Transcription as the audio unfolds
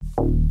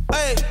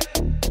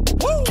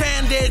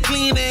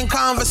cleaning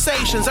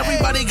conversations.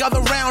 Everybody gather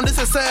round, it's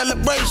a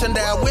celebration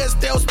that we're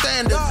still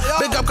standing.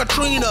 Big up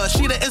Katrina,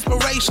 she the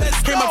inspiration.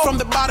 Came up from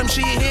the bottom, she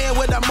here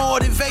with that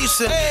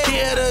motivation.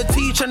 Here to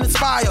teach and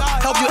inspire,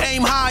 help you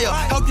aim higher,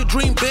 help you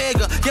dream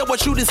bigger, get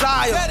what you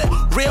desire.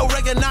 Real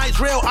recognize,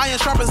 real iron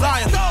sharp as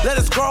iron. Let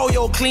us grow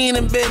your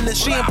cleaning business.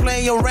 She ain't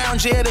playing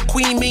around, yeah, the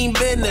queen mean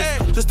business.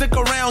 Just stick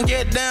around,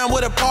 get down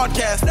with a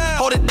podcast.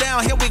 Hold it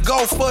down, here we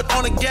go, foot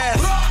on the gas.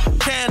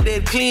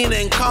 Candid,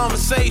 cleaning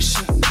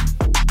conversation.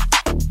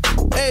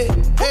 Hey,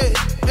 hey,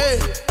 hey,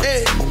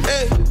 hey,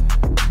 hey.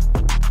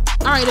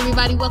 All right,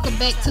 everybody, welcome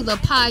back to the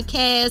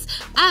podcast.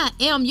 I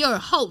am your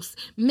host,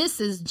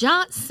 Mrs.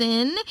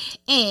 Johnson,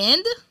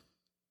 and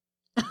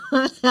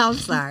I'm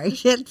sorry.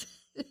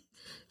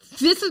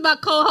 This is my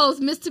co-host,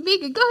 Miss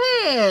Tamika. Go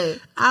ahead.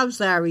 I'm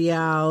sorry,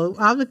 y'all.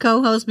 I'm the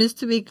co-host, Miss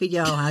Tamika.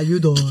 Y'all, how you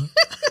doing?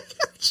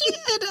 She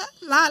had a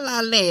la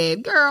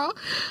land, girl.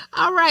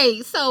 All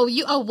right, so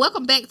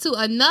welcome back to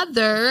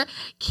another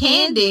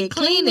Candid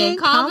Cleaning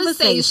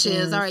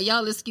Conversations. All right,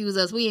 y'all excuse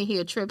us. We in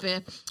here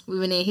tripping. We've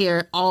been in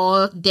here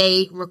all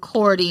day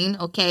recording,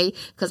 okay?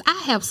 Because I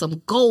have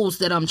some goals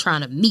that I'm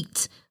trying to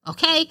meet,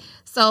 okay?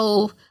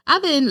 So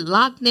I've been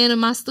locked in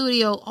my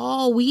studio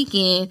all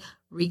weekend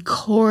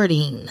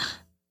recording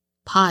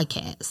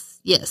podcasts.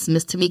 Yes,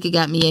 Miss Tamika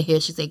got me in here.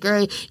 She said,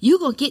 girl, you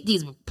gonna get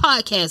these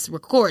podcasts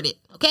recorded,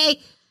 okay?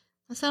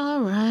 I said,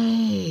 all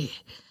right.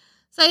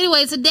 So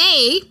anyway,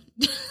 today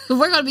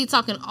we're going to be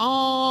talking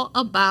all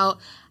about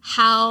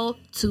how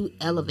to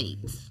elevate.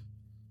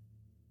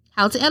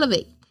 How to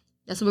elevate.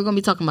 That's what we're going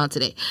to be talking about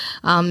today.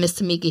 Miss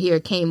Tamika here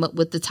came up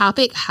with the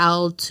topic,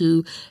 how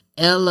to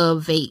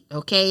elevate,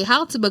 okay?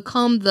 How to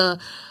become the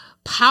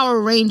Power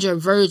Ranger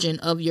version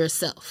of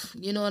yourself.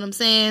 You know what I'm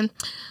saying?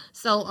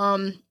 So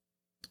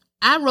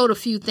I wrote a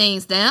few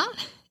things down,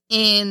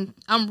 and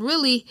I'm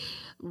really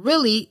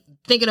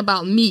thinking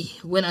about me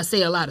when I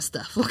say a lot of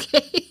stuff,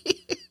 okay?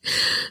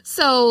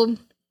 So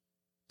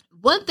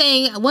one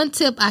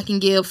tip I can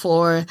give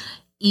for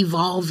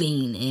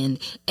evolving and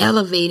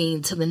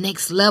elevating to the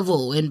next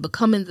level and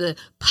becoming the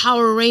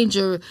Power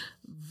Ranger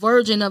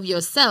version of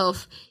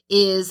yourself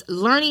is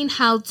learning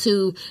how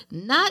to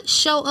not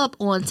show up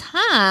on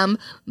time,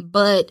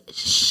 but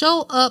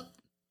show up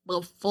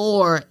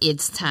before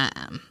it's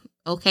time,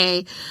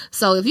 okay?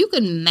 So if you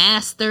can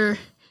master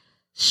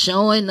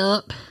showing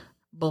up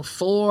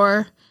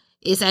before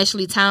it's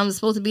actually time, it's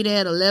supposed to be there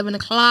at 11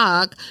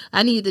 o'clock,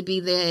 I need to be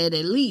there at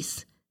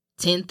least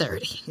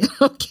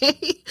 10:30,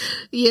 okay?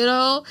 You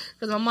know,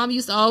 because my mom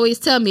used to always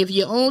tell me, if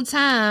you're on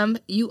time,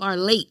 you are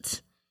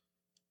late,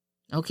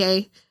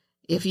 okay?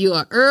 If you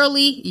are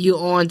early,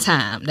 you're on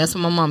time. That's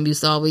what my mom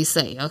used to always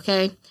say,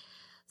 okay?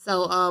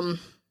 So,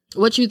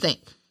 what you think?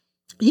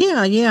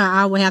 Yeah,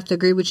 I would have to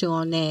agree with you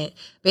on that.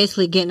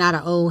 Basically getting out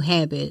of old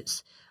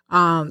habits.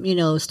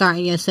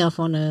 Starting yourself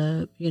on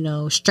a,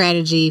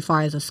 strategy as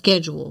far as a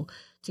schedule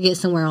to get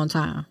somewhere on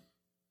time.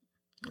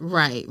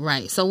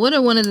 Right. So what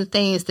are one of the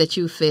things that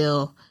you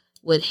feel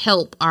would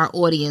help our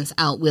audience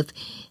out with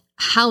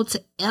how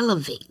to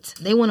elevate?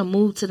 They want to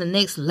move to the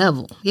next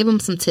level. Give them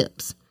some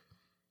tips.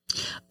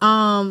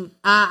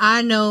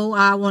 I know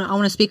I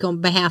want to speak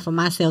on behalf of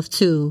myself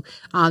too.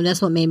 That's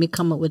what made me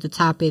come up with the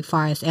topic as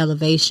far as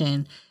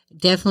elevation.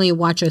 Definitely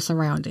watch your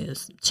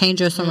surroundings. Change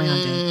your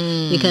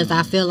surroundings because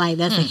I feel like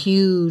that's a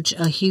huge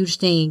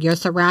thing. Your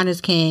surroundings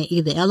can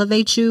either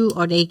elevate you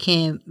or they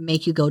can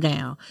make you go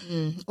down,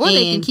 or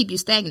they can keep you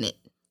stagnant.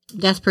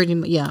 That's pretty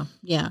much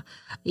yeah.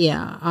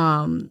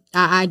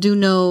 I do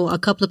know a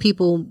couple of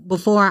people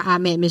before I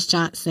met Miss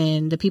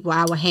Johnson. The people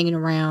I was hanging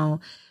around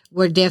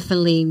were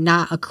definitely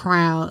not a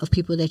crowd of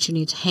people that you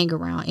need to hang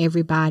around.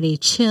 Everybody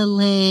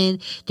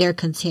chilling, they're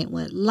content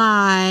with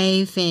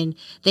life, and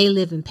they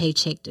live in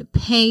paycheck to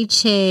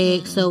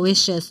paycheck. So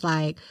it's just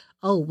like,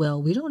 oh,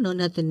 well, we don't know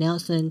nothing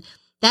else. And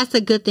that's a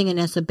good thing and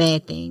that's a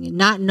bad thing.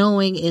 Not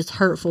knowing is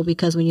hurtful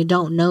because when you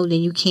don't know, then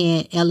you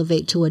can't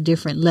elevate to a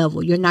different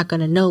level. You're not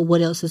going to know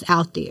what else is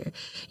out there.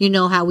 You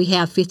know how we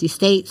have 50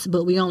 states,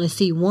 but we only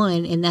see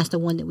one, and that's the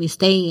one that we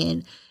stay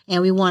in.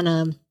 And we want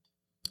to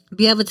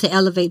be able to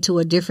elevate to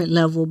a different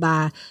level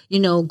by,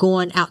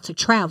 going out to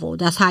travel.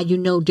 That's how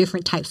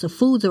different types of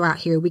foods are out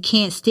here. We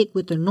can't stick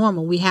with the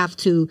normal. We have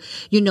to,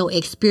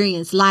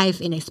 experience life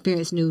and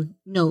experience new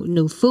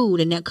food.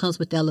 And that comes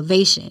with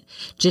elevation,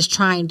 just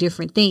trying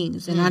different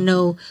things. And I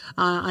know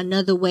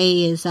another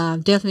way is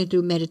definitely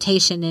through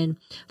meditation and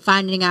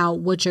finding out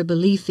what your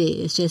belief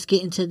is, just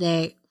getting to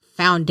that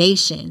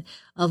foundation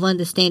of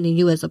understanding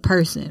you as a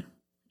person.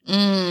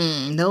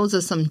 Those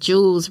are some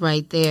jewels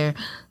right there.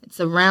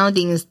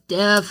 Surroundings,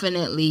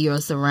 definitely your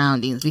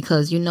surroundings,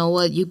 because you know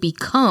what? You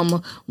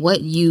become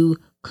what you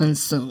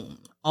consume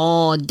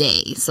all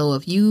day. So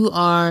if you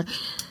are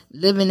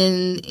living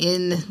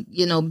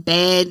in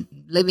bad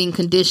living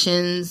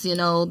conditions,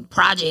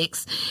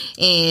 projects,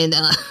 and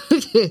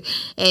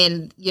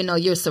and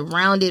you're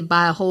surrounded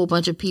by a whole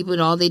bunch of people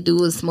and all they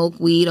do is smoke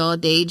weed all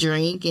day,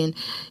 drink, and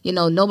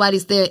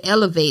nobody's there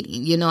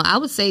elevating. I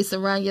would say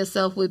surround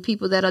yourself with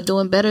people that are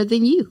doing better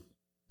than you.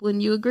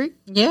 Wouldn't you agree?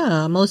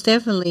 Yeah, most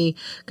definitely.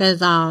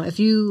 Because if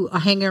you are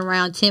hanging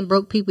around 10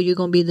 broke people, you're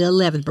going to be the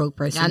 11th broke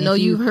person. I know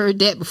you've heard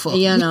that before.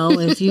 You know,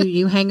 if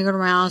you hanging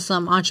around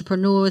some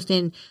entrepreneurs,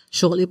 then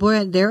shortly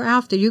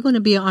thereafter, you're going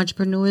to be an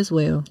entrepreneur as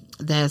well.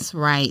 That's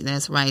right.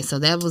 That's right. So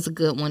that was a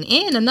good one.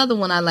 And another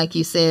one like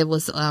you said,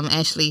 was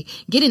actually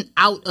getting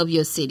out of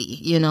your city,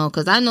 you know,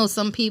 because I know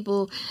some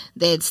people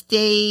that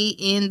stay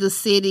in the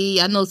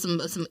city. I know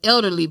some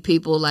elderly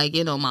people like,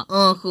 you know, my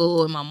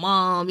uncle and my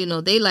mom, you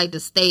know, they like to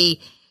stay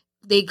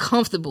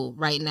comfortable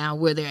right now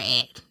where they're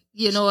at.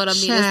 You know what I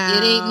mean?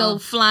 It ain't no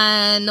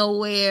flying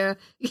nowhere.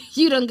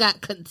 You done got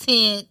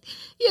content,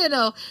 you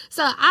know.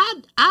 So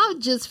I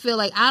just feel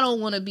like I don't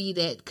want to be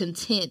that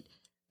content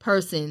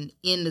person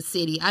in the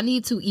city. I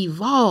need to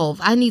evolve.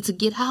 I need to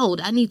get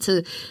out. I need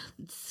to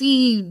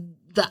see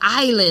the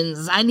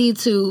islands. I need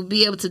to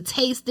be able to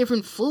taste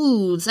different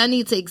foods. I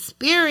need to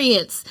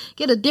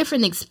get a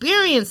different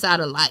experience out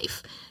of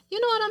life. You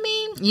know what I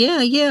mean?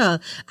 Yeah.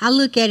 I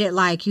look at it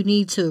like you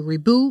need to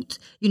reboot,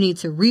 you need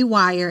to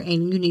rewire,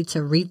 and you need to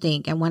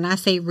rethink. And when I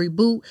say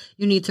reboot,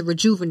 you need to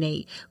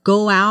rejuvenate.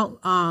 Go out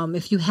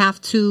if you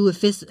have to.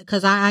 If it's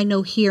because I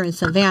know here in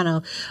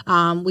Savannah,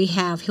 we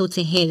have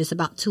Hilton Head. It's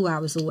about 2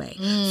 hours away.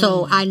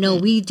 So I know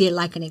we did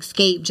like an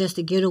escape just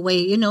to get away.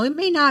 You know, it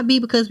may not be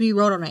because we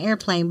rode on an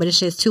airplane, but it's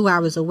just 2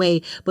 hours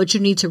away. But you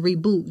need to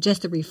reboot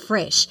just to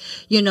refresh.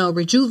 You know,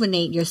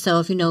 rejuvenate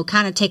yourself. You know,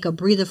 kind of take a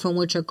breather from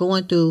what you're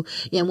going through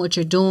and what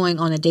you're doing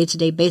on a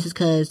day-to-day basis,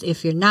 because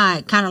if you're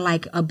not, kind of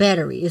like a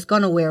battery, it's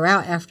going to wear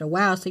out after a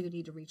while, so you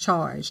need to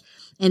recharge.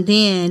 And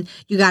then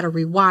you got to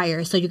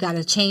rewire, so you got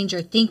to change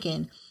your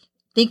thinking.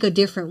 Think a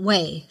different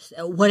way.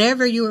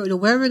 Whatever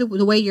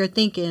the way you're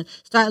thinking,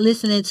 start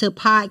listening to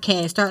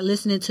podcasts, start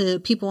listening to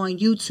people on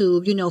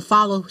YouTube, you know,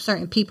 follow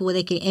certain people where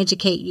they can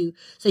educate you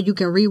so you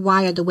can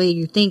rewire the way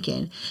you're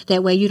thinking.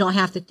 That way you don't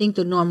have to think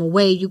the normal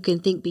way. You can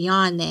think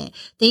beyond that.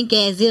 Think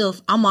as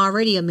if I'm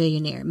already a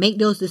millionaire. Make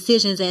those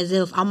decisions as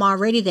if I'm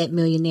already that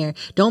millionaire.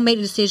 Don't make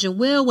the decision,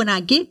 well, when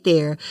I get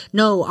there.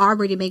 No,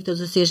 already make those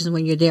decisions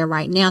when you're there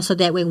right now. So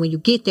that way when you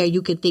get there,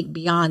 you can think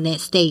beyond that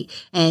state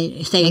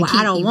and say, well,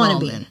 I don't want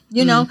to be.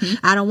 You know,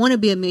 I don't want to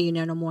be a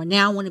millionaire no more.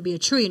 Now I want to be a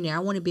trillionaire. I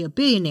want to be a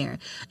billionaire.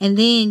 And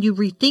then you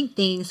rethink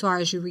things as far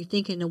as you're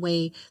rethinking the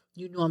way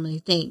you normally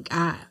think.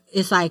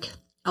 It's like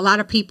a lot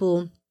of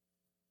people,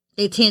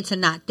 they tend to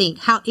not think.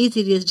 How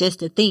easy it is just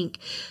to think.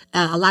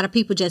 A lot of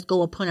people just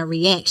go upon a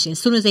reaction. As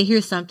soon as they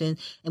hear something,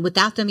 and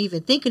without them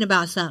even thinking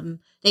about something,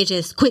 they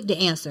just quick to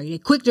answer. They're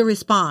quick to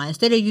respond.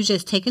 Instead of you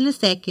just taking a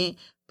second,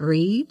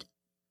 breathe,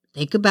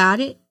 think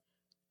about it.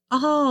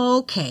 Oh,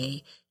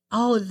 okay.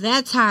 Oh,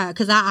 that's hard.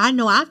 Because I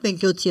know I've been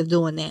guilty of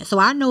doing that. So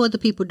I know other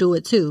people do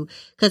it too.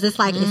 Because it's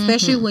like,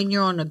 especially when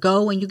you're on the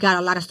go and you got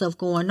a lot of stuff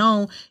going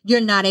on,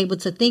 you're not able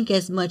to think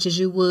as much as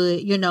you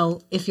would, you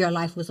know, if your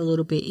life was a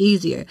little bit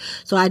easier.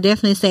 So I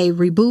definitely say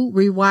reboot,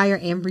 rewire,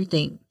 and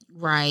rethink.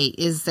 Right.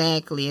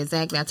 Exactly. I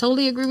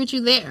totally agree with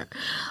you there.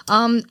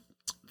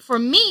 For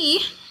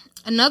me,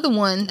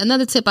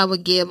 another tip I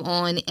would give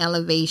on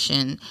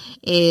elevation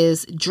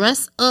is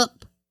dress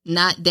up,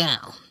 not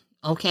down.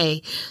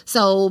 Okay.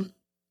 So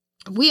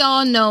we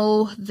all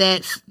know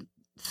that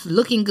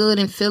looking good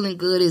and feeling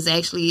good is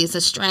a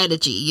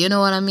strategy. You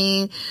know what I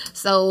mean?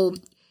 So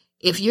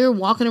if you're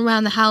walking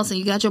around the house and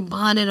you got your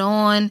bonnet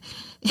on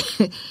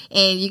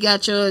and you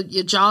got your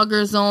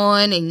joggers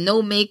on and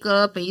no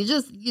makeup and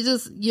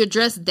you're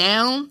dressed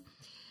down,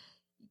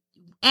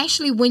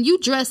 actually when you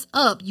dress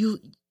up, you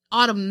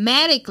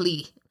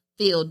automatically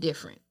feel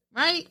different,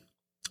 right?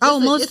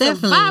 Most definitely.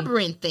 It's a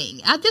vibrant thing.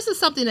 This is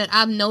something that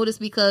I've noticed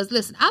because,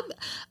 listen,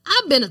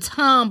 I've been a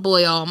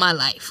tomboy all my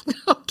life,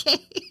 okay?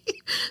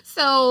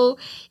 So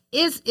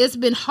it's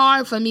been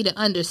hard for me to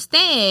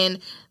understand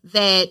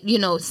that, you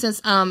know,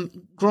 since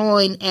I'm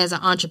growing as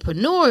an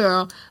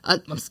entrepreneur,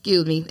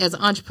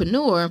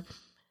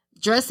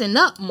 dressing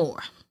up more,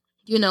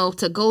 you know,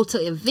 to go to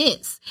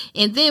events.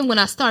 And then when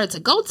I started to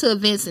go to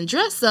events and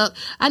dress up,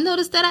 I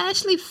noticed that I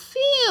actually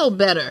feel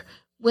better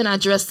when I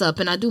dress up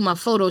and I do my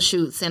photo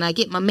shoots and I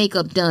get my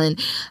makeup done.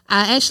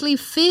 I actually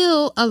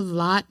feel a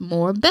lot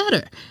more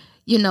better,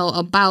 you know,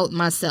 about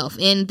myself.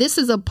 And this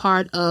is a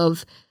part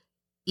of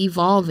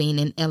evolving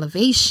and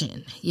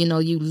elevation. You know,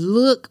 you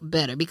look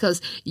better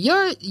because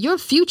your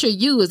future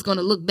you is going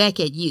to look back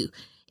at you.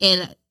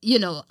 And, you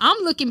know,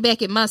 I'm looking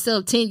back at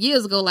myself 10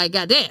 years ago like,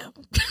 goddamn.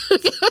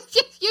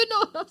 You know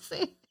what I'm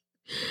saying?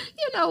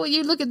 You know, when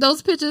you look at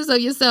those pictures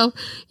of yourself,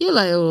 you're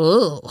like,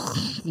 oh,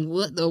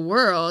 what the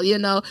world, you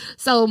know?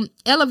 So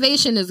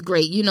elevation is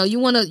great. You know, you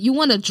want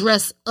to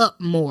dress up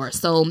more.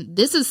 So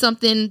this is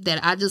something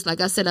that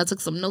like I said, I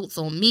took some notes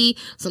on me,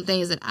 some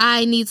things that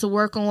I need to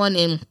work on.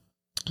 And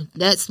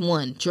that's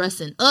one,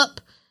 dressing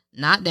up,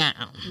 not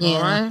down.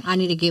 Yeah. Right? I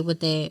need to get with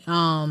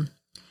that.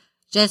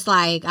 Just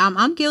like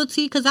I'm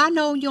guilty because I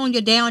know you're on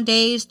your down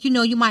days. You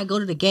know, you might go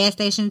to the gas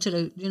station to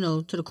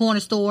the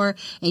corner store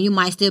and you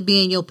might still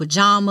be in your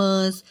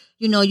pajamas.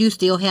 You know, you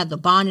still have the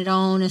bonnet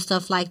on and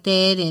stuff like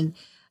that. And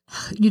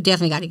you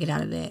definitely got to get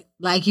out of that.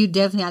 Like, you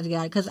definitely have to get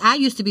out of it because I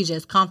used to be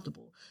just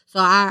comfortable. So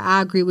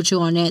I agree with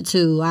you on that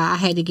too. I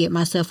had to get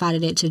myself out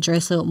of that to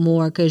dress up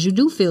more because you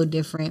do feel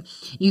different.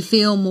 You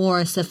feel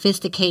more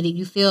sophisticated.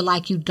 You feel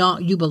like you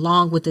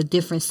belong with a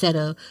different set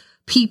of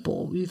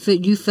people. You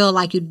feel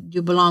like you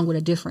belong with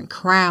a different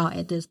crowd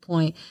at this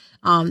point.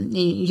 And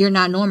you're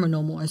not normal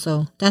no more.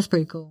 So that's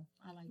pretty cool.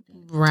 I like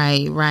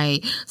that.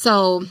 Right.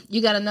 So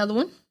you got another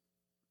one?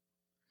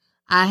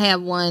 I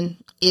have one.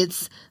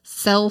 It's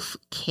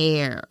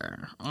self-care.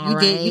 You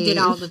did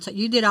all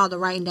the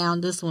writing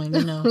down this one,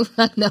 you know.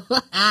 No.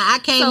 I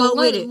came up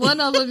with it. One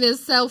of them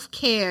is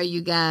self-care,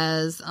 you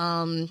guys.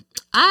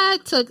 I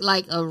took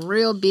like a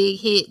real big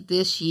hit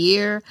this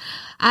year.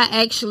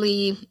 I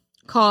actually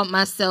called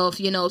myself,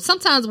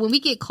 sometimes when we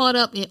get caught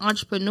up in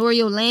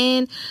entrepreneurial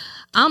land,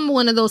 I'm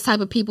one of those type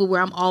of people where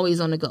I'm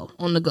always on the go.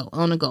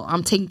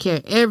 I'm taking care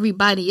of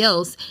everybody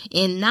else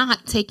and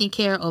not taking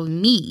care of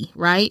me,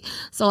 right?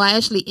 So I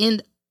actually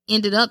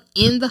ended up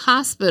in the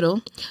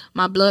hospital.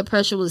 My blood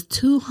pressure was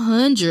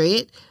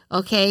 200,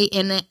 okay?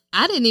 And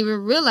I didn't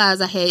even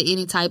realize I had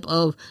any type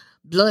of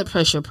blood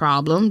pressure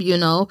problem,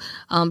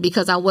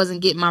 because I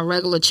wasn't getting my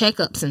regular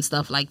checkups and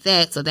stuff like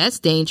that. So that's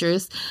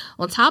dangerous.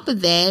 On top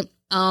of that,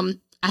 I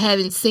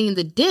haven't seen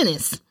the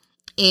dentist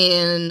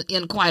in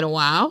quite a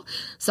while.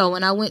 So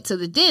when I went to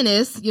the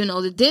dentist,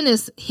 the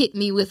dentist hit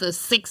me with a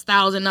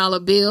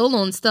 $6,000 bill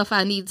on stuff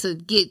I need to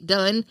get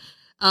done.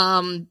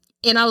 And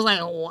I was like,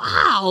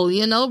 wow,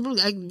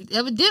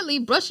 evidently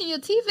brushing your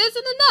teeth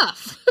isn't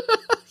enough.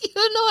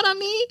 You know what I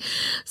mean?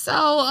 So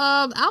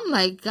I'm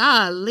like,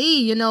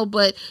 golly,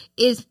 but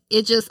it's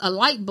just a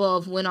light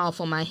bulb went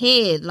off on my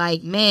head.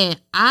 Like, man,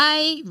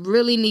 I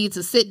really need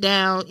to sit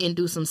down and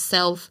do some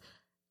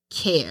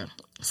self-care.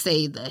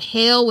 Say the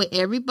hell with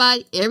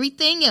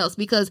everything else,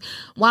 because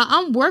while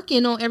I'm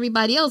working on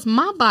everybody else,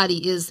 my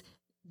body is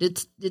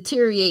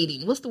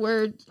deteriorating. What's the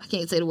word? I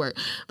can't say the word,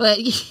 but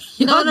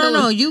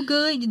no, you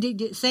good.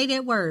 You say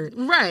that word,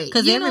 right?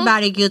 Because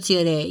everybody guilty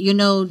of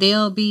that.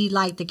 They'll be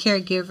like the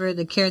caregiver,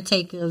 the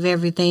caretaker of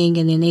everything,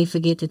 and then they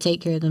forget to take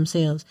care of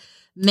themselves.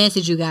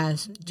 Message, you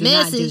guys, do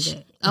not do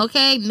that.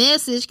 Okay,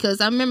 message, because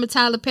I remember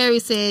Tyler Perry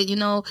said,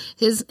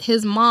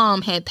 his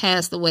mom had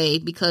passed away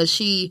because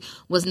she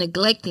was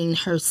neglecting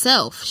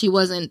herself. She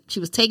was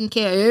taking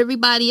care of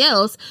everybody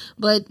else,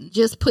 but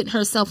just putting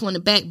herself on the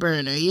back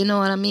burner. You know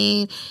what I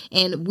mean?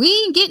 And we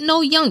ain't getting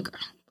no younger.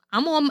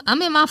 I'm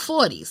in my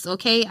 40s,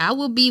 okay? I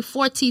will be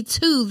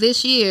 42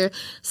 this year,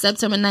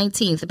 September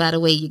 19th. By the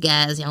way, you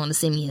guys, y'all want to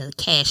send me a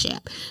Cash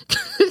App.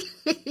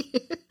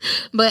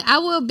 But I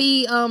will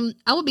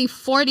be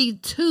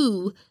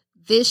 42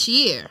 this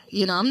year.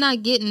 I'm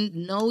not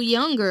getting no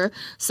younger.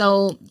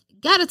 So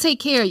gotta take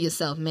care of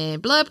yourself, man.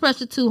 Blood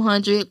pressure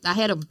 200. I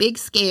had a big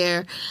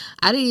scare.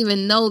 I didn't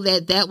even know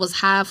that was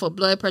high for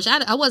blood pressure.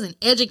 I wasn't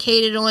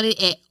educated on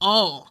it at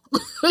all.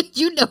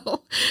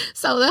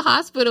 So the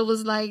hospital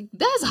was like,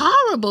 that's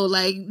horrible.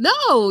 Like,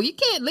 no, you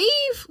can't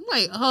leave. I'm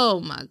like, oh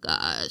my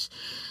gosh.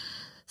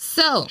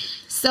 So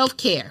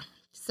self-care.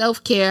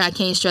 Self-care, I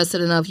can't stress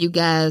it enough, you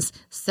guys.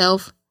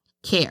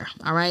 Self-care,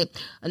 all right?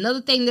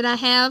 Another thing that I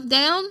have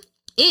down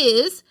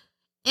is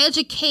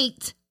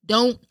educate,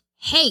 don't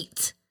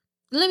hate.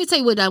 Let me tell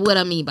you what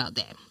I mean about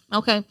that,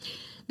 okay?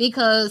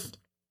 Because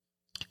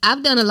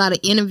I've done a lot of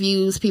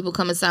interviews. People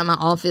come inside my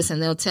office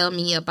and they'll tell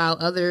me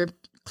about other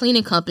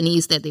cleaning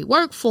companies that they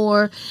work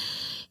for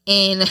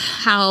and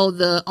how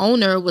the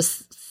owner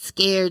was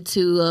scared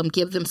to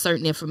give them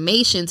certain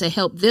information to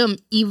help them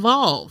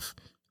evolve,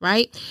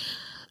 right?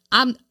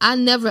 I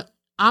never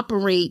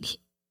operate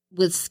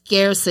with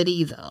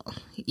scarcity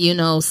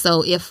though,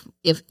 so if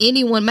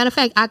anyone, matter of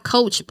fact, I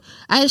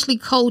actually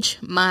coach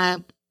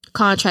my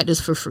contractors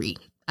for free.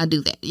 I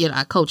do that.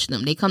 I coach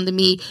them. They come to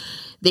me,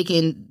 they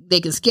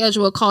can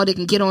schedule a call, they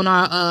can get on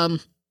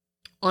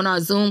our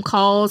Zoom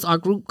calls, our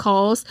group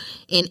calls,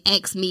 and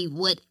ask me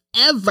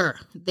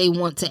whatever they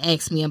want to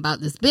ask me about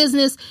this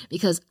business,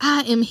 because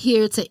I am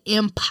here to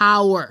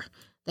empower.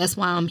 That's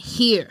why I'm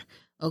here.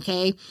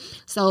 Okay.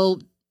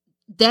 So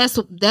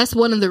that's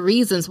one of the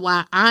reasons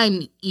why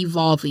I'm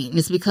evolving.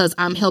 It's because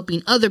I'm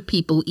helping other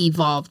people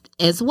evolve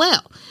as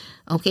well.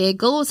 Okay, it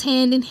goes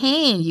hand in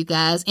hand, you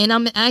guys. And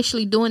I'm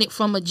actually doing it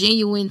from a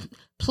genuine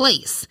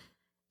place,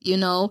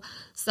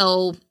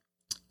 So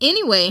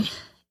anyway,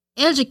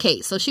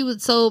 educate. So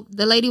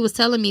the lady was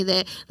telling me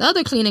that the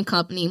other cleaning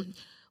company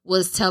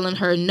was telling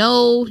her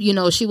no,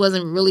 she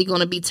wasn't really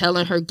going to be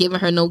giving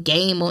her no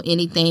game or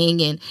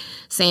anything, and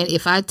saying,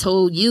 if I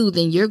told you,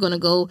 then you're going to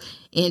go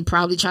and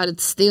probably try to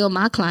steal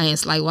my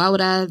clients. Like, why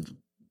would I,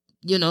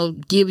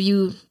 give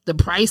you the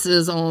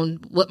prices on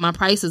what my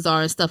prices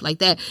are and stuff like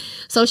that.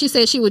 So she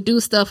said she would do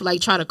stuff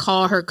like try to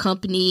call her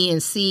company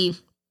and see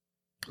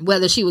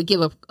whether she would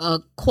give a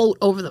quote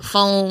over the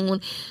phone.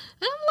 And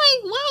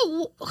I'm like,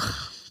 wow,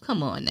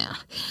 come on now.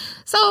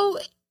 So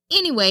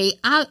anyway,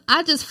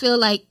 I just feel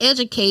like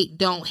educate,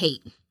 don't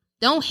hate.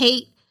 Don't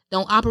hate,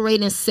 don't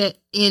operate in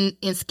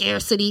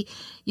scarcity.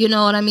 You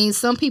know what I mean?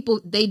 Some people,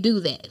 they do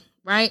that,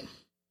 right?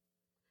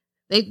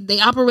 They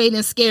operate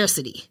in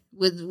scarcity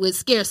with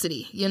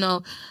scarcity,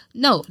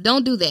 No,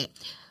 don't do that.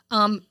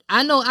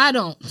 I know I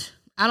don't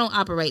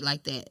operate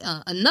like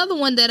that. Another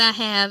one that I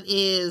have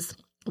is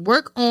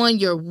work on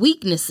your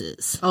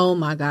weaknesses. Oh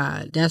my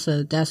God, that's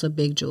a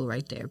big jewel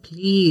right there.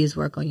 Please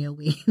work on your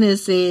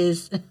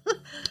weaknesses.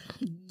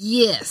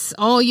 Yes,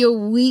 all your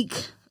weak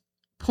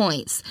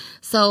points.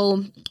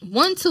 So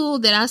one tool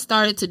that I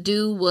started to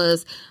do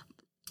was,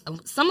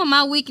 some of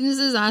my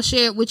weaknesses I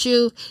shared with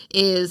you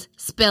is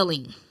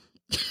spelling.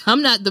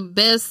 I'm not the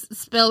best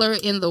speller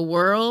in the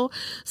world,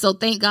 so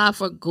thank God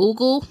for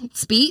Google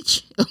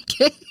speech.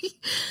 Okay.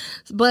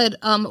 But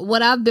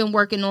what I've been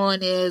working on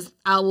is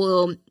I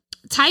will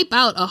type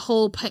out a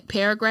whole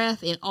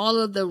paragraph, and all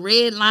of the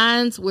red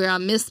lines where I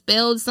may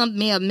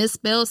have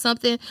misspelled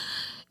something,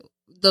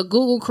 the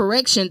Google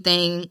correction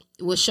thing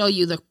will show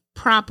you the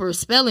proper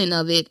spelling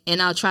of it,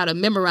 and I'll try to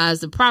memorize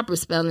the proper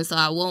spelling so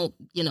I won't,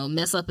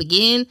 mess up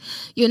again,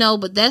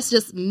 but that's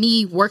just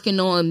me working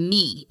on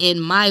me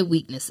and my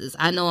weaknesses.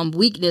 I know I'm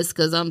weakness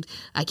because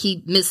I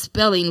keep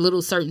misspelling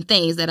little certain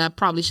things that I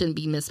probably shouldn't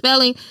be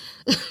misspelling.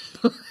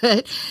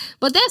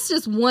 but that's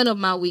just one of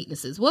my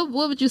weaknesses. What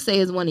would you say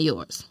is one of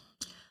yours?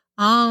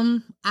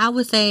 I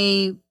would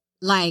say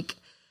like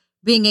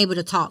being able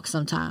to talk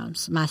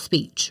sometimes, my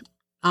speech.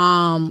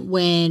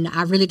 When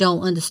I really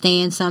don't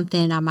understand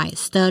something, I might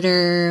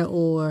stutter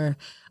or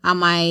I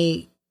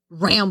might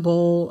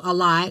ramble a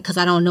lot because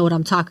I don't know what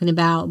I'm talking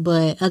about.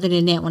 But other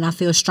than that, when I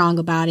feel strong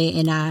about it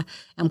and I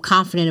am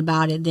confident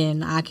about it,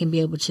 then I can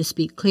be able to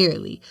speak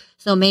clearly.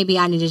 So maybe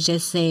I need to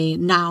just say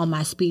not on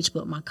my speech,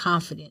 but my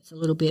confidence a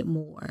little bit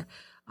more.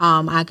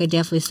 I could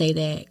definitely say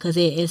that because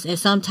it's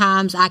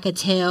sometimes I could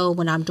tell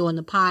when I'm doing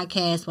the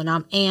podcast, when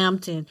I'm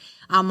amped and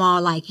I'm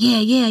all like,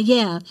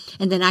 yeah.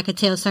 And then I could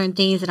tell certain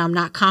things that I'm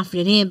not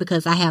confident in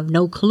because I have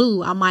no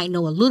clue. I might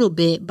know a little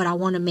bit, but I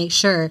want to make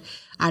sure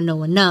I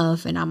know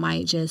enough, and I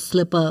might just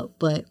slip up,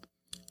 but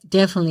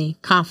definitely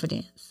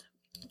confidence.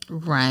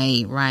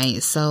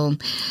 Right. So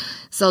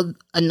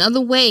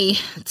another way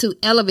to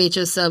elevate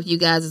yourself, you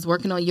guys, is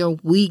working on your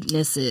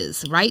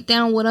weaknesses. Write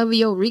down whatever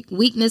your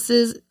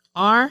weaknesses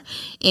are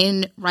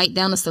and write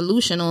down a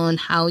solution on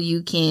how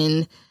you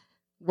can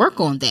work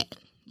on that.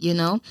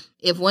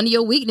 If one of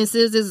your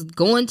weaknesses is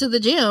going to the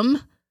gym,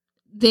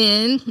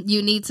 then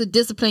you need to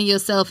discipline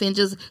yourself and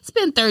just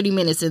spend 30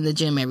 minutes in the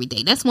gym every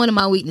day. That's one of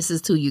my weaknesses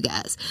too, you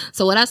guys.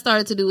 So what I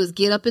started to do is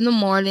get up in the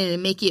morning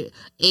and make it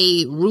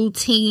a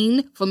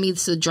routine for me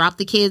to drop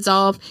the kids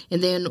off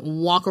and then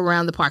walk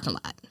around the parking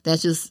lot.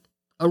 That's just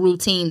a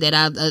routine that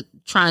I'm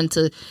trying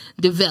to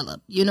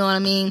develop. You know what I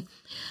mean?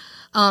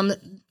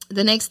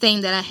 The next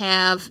thing that I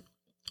have,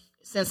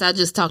 since I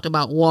just talked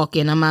about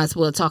walking, I might as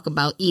well talk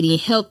about eating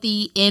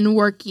healthy and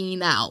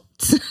working out.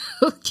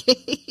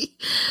 Okay.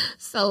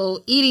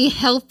 So eating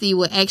healthy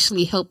will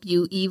actually help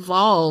you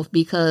evolve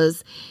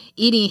because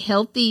eating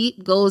healthy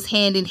goes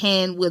hand in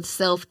hand with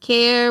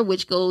self-care,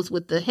 which goes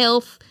with the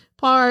health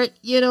part.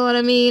 You know what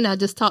I mean? I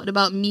just talked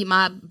about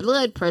my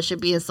blood pressure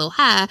being so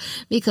high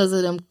because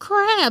of them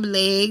crab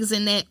legs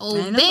and that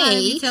Old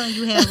Bay. Telling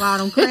you have all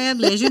them crab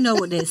legs. You know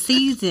what that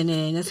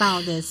seasoning, it's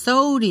all that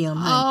sodium.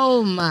 Honey.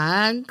 Oh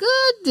my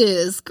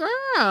goodness, girl.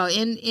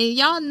 And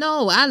y'all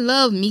know I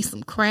love me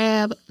some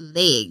crab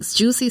legs,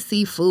 juicy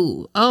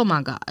seafood. Oh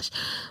my gosh.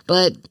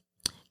 But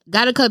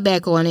gotta cut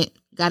back on it.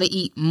 Gotta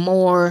eat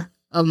more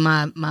of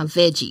my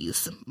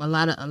veggies, a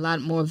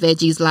lot more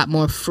veggies, a lot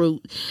more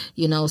fruit,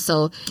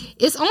 so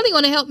it's only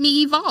going to help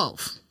me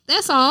evolve.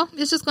 That's all.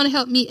 It's just going to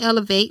help me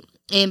elevate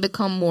and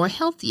become more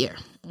healthier.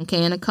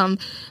 Okay. And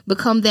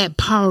become that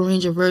Power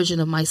Ranger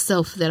version of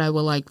myself that I would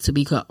like to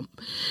become.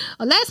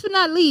 Last but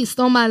not least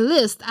on my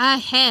list, I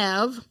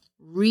have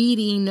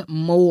reading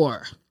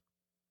more.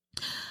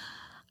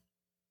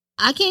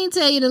 I can't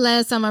tell you the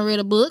last time I read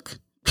a book.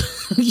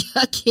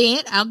 I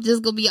can't. I'm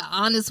just going to be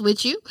honest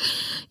with you,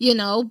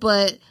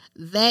 but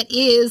that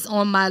is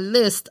on my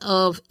list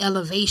of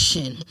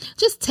elevation.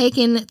 Just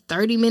taking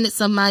 30 minutes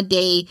of my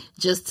day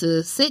just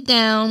to sit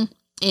down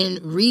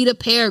and read a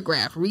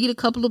paragraph, read a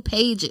couple of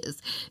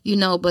pages,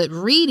 but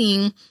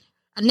reading,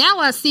 now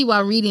I see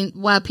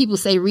why people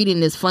say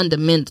reading is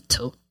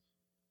fundamental.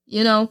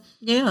 Yeah,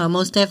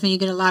 most definitely. You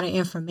get a lot of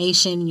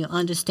information. You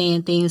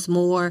understand things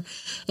more,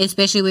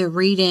 especially with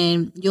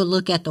reading. You'll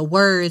look at the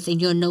words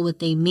and you'll know what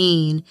they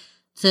mean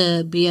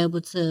to be able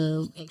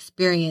to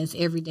experience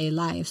everyday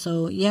life.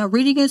 So yeah,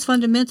 reading is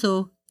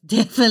fundamental.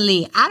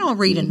 Definitely. I don't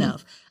read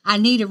enough. I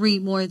need to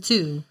read more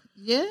too.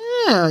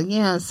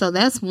 Yeah. So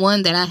that's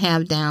one that I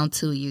have down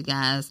too, you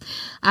guys.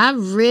 I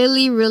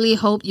really, really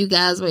hope you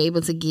guys were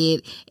able to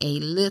get a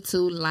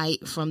little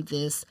light from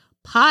this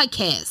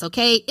podcast.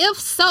 Okay. If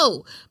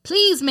so,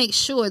 please make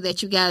sure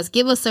that you guys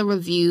give us a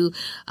review.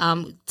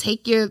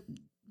 Take your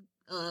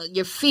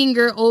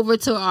finger over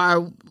to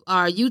our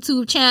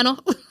YouTube channel.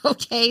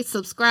 Okay.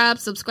 Subscribe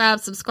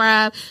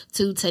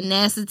to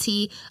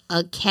Tenacity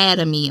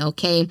Academy.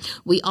 Okay.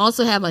 We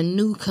also have a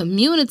new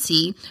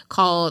community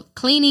called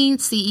Cleaning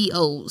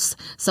CEOs.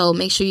 So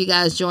make sure you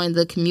guys join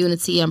the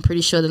community. I'm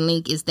pretty sure the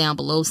link is down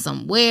below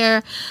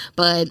somewhere,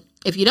 but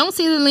If you don't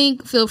see the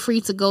link, feel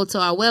free to go to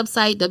our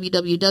website,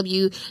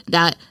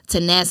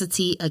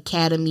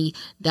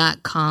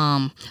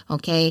 www.tenacityacademy.com.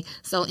 Okay.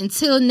 So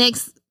until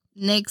next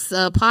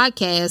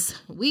podcast,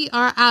 we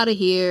are out of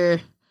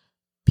here.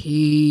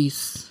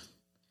 Peace.